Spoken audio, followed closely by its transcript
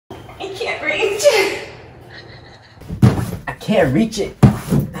You can't reach. I can't reach it.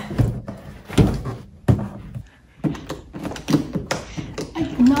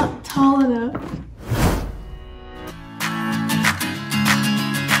 I'm not tall enough.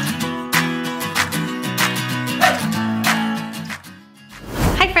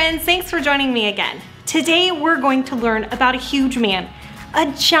 Hi friends, thanks for joining me again. Today we're going to learn about a huge man, a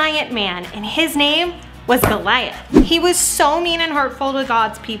giant man, and his name was Goliath. He was so mean and hurtful to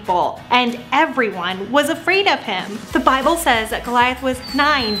God's people, and everyone was afraid of him. The Bible says that Goliath was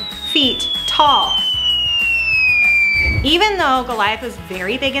 9 feet tall. Even though Goliath was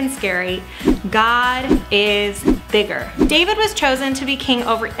very big and scary, God is bigger. David was chosen to be king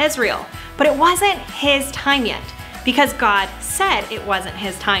over Israel, but it wasn't his time yet, because God said it wasn't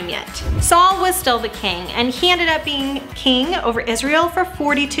his time yet. Saul was still the king, and he ended up being king over Israel for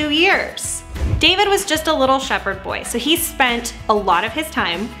 42 years. David was just a little shepherd boy, so he spent a lot of his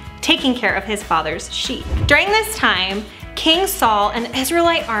time taking care of his father's sheep. During this time, King Saul and the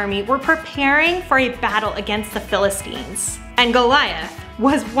Israelite army were preparing for a battle against the Philistines, and Goliath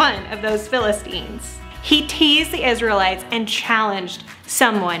was one of those Philistines. He teased the Israelites and challenged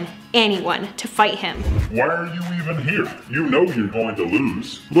anyone to fight him. Why are you even here? You know you're going to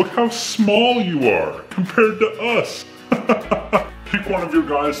lose. Look how small you are compared to us. Pick one of your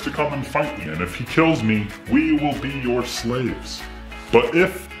guys to come and fight me, and if he kills me, we will be your slaves. But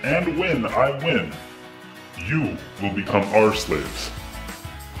if and when I win, you will become our slaves.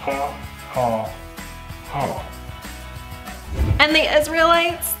 Ha, ha, ha. And the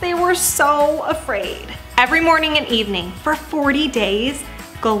Israelites, they were so afraid. Every morning and evening, for 40 days,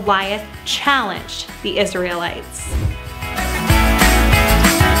 Goliath challenged the Israelites.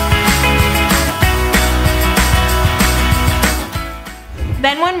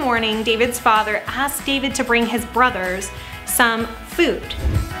 Then one morning, David's father asked David to bring his brothers some food.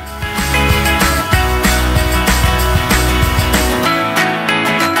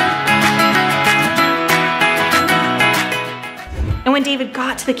 And when David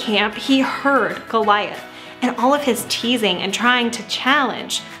got to the camp, he heard Goliath and all of his teasing and trying to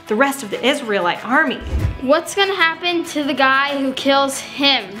challenge the rest of the Israelite army. What's gonna happen to the guy who kills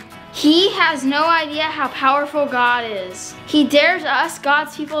him? He has no idea how powerful God is. He dares us,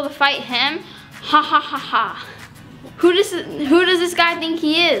 God's people, to fight him? Ha ha ha ha. Who does this guy think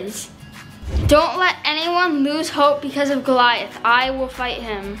he is? Don't let anyone lose hope because of Goliath. I will fight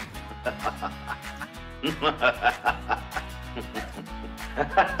him.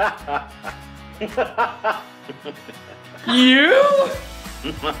 You?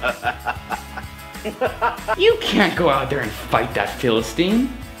 You can't go out there and fight that Philistine.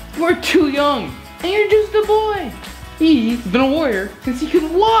 We're too young, and you're just a boy. He's been a warrior since he could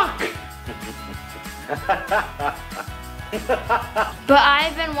walk. But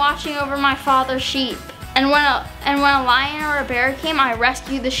I've been watching over my father's sheep. And when a lion or a bear came, I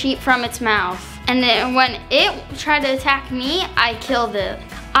rescued the sheep from its mouth. And then when it tried to attack me, I killed it.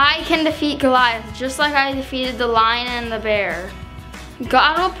 I can defeat Goliath just like I defeated the lion and the bear.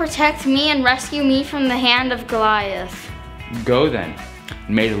 God will protect me and rescue me from the hand of Goliath. Go then.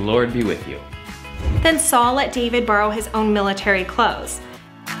 May the Lord be with you. Then Saul let David borrow his own military clothes.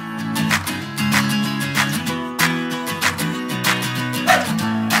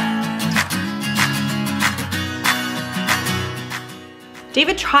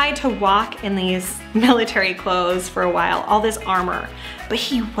 David tried to walk in these military clothes for a while, all this armor, but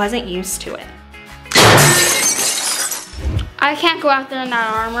he wasn't used to it. I can't go out there in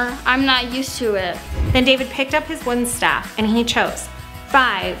that armor. I'm not used to it. Then David picked up his wooden staff and he chose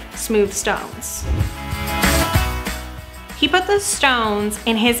 5 smooth stones. He put the stones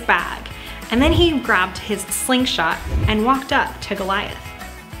in his bag and then he grabbed his slingshot and walked up to Goliath.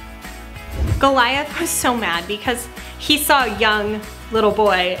 Goliath was so mad because he saw young little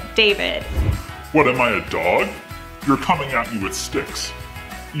boy David. What, am I a dog? You're coming at me with sticks.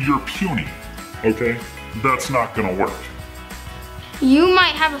 You're puny, okay? That's not gonna work. You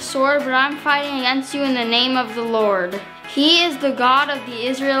might have a sword, but I'm fighting against you in the name of the Lord. He is the God of the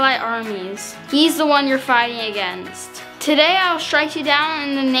Israelite armies. He's the one you're fighting against. Today I will strike you down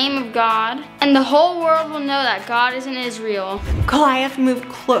in the name of God, and the whole world will know that God is in Israel. Goliath moved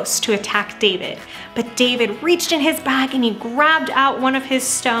close to attack David, but David reached in his bag and he grabbed out one of his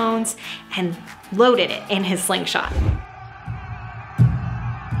stones and loaded it in his slingshot.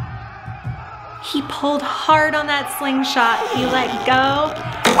 He pulled hard on that slingshot, he let go,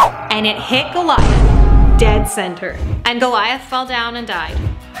 and it hit Goliath dead center. And Goliath fell down and died.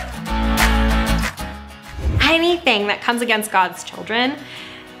 Anything that comes against God's children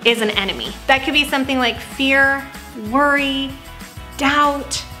is an enemy. That could be something like fear, worry,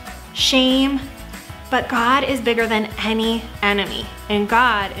 doubt, shame. But God is bigger than any enemy, and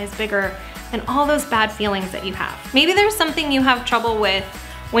God is bigger than all those bad feelings that you have. Maybe there's something you have trouble with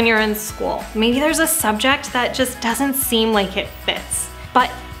when you're in school. Maybe there's a subject that just doesn't seem like it fits.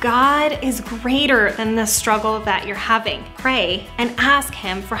 But God is greater than the struggle that you're having. Pray and ask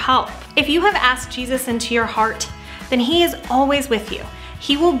Him for help. If you have asked Jesus into your heart, then He is always with you.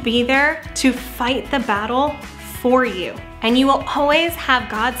 He will be there to fight the battle for you. And you will always have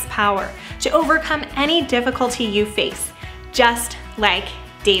God's power to overcome any difficulty you face, just like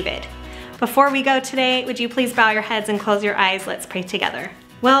David. Before we go today, would you please bow your heads and close your eyes? Let's pray together.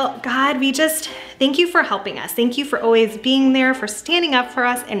 Well, God, we just thank you for helping us. Thank you for always being there, for standing up for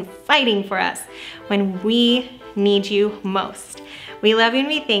us and fighting for us when we need you most. We love you and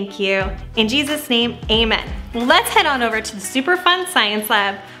we thank you. In Jesus' name, amen. Let's head on over to the super fun science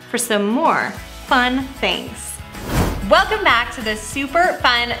lab for some more fun things. Welcome back to the super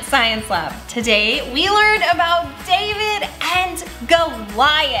fun science lab. Today we learned about David and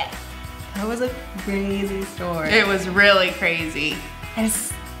Goliath. That was a crazy story. It was really crazy. And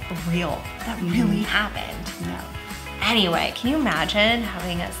it's real. That really happened. No. Anyway, can you imagine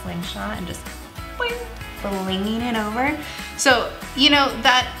having a slingshot and just boing, flinging it over? So, you know,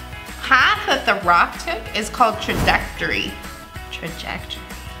 that path that the rock took is called trajectory. Trajectory.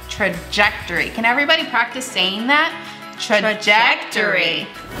 Trajectory. Can everybody practice saying that? Trajectory.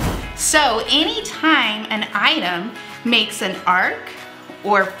 So anytime an item makes an arc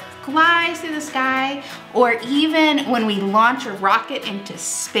or flies through the sky, or even when we launch a rocket into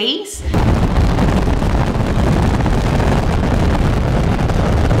space,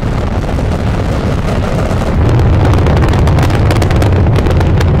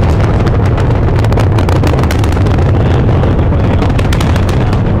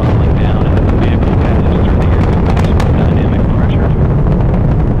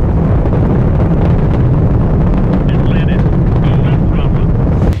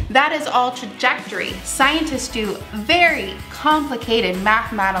 that is all trajectory. Scientists do very complicated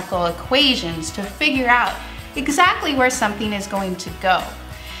mathematical equations to figure out exactly where something is going to go.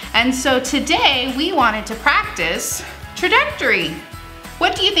 And so today we wanted to practice trajectory.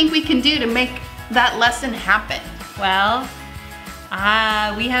 What do you think we can do to make that lesson happen? Well,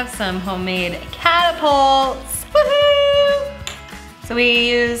 we have some homemade catapults. Woohoo! So we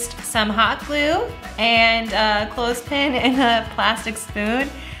used some hot glue and a clothespin and a plastic spoon.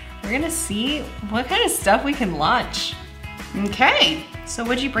 We're gonna see what kind of stuff we can launch. Okay. So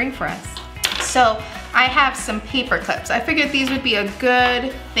what'd you bring for us? So I have some paper clips. I figured these would be a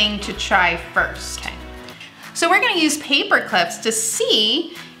good thing to try first. Okay. So we're gonna use paper clips to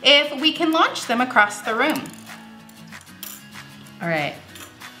see if we can launch them across the room. All right,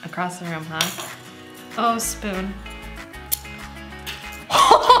 across the room, huh? Oh, spoon.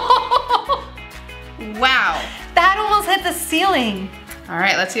 Wow. That almost hit the ceiling. All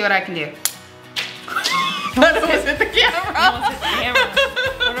right, let's see what I can do. That almost hit the camera. Almost hit the camera. I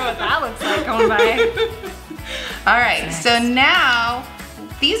don't know what that looks like going by. All right, so now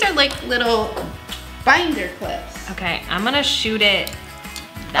these are like little binder clips. Okay, I'm gonna shoot it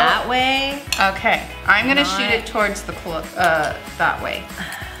that way. Okay, I'm gonna shoot it towards the that way.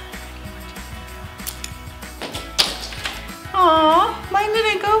 Aw, mine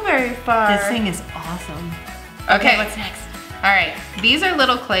didn't go very far. This thing is awesome. Okay, What's next? all right, these are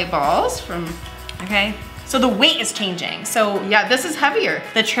little clay balls from, Okay, so the weight is changing. So yeah, this is heavier.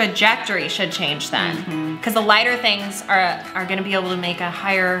 the trajectory should change then. Because the lighter things are gonna be able to make a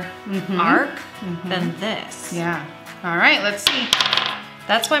higher arc than this. Yeah, all right, let's see.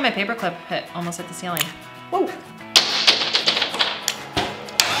 That's why my paperclip almost hit the ceiling. Whoa.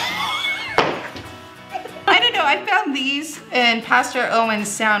 I don't know, I found these in Pastor Owen's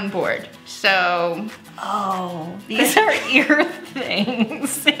soundboard, so. Oh, these are ear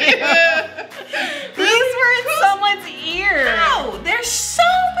things. These were in someone's ear. Ow, they're so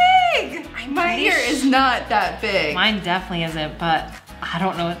big. My ear is not that big. Mine definitely isn't, but I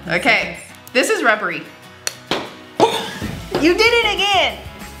don't know what this Okay, this is rubbery. is. You did it again.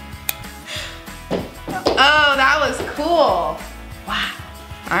 Oh, that was cool. Wow.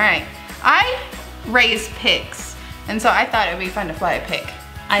 All right, I raise pigs, and so I thought it would be fun to fly a pig.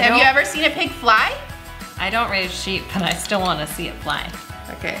 Have you ever seen a pig fly? I don't raise sheep, but I still want to see it fly.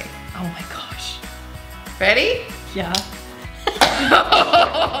 Okay, Oh my gosh. ready? Yeah.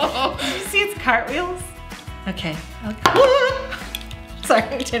 Did you see its cartwheels? Okay. Sorry,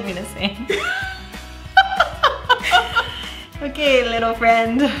 I didn't mean to sing. Okay, little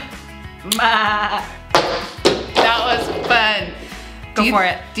friend. That was fun. Go for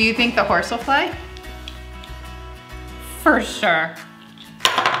it. Do you think the horse will fly? For sure.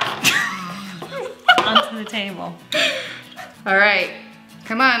 to the table. All right,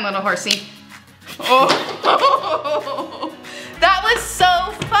 come on, little horsey. Oh, that was so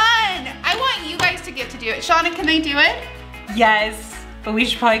fun. I want you guys to get to do it. Shauna, can I do it? Yes, but we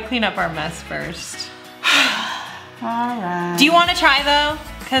should probably clean up our mess first. All right. Do you want to try though?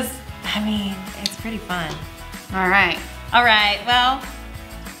 Because, I mean, it's pretty fun. All right. All right, well,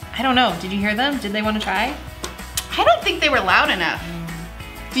 I don't know. Did you hear them? Did they want to try? I don't think they were loud enough.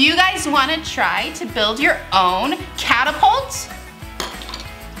 Do you guys want to try to build your own catapult?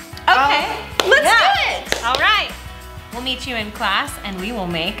 Okay, let's do it. All right, we'll meet you in class and we will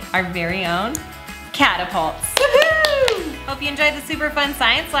make our very own catapults. Woohoo! Hope you enjoyed the super fun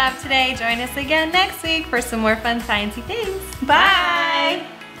science lab today. Join us again next week for some more fun sciencey things. Bye.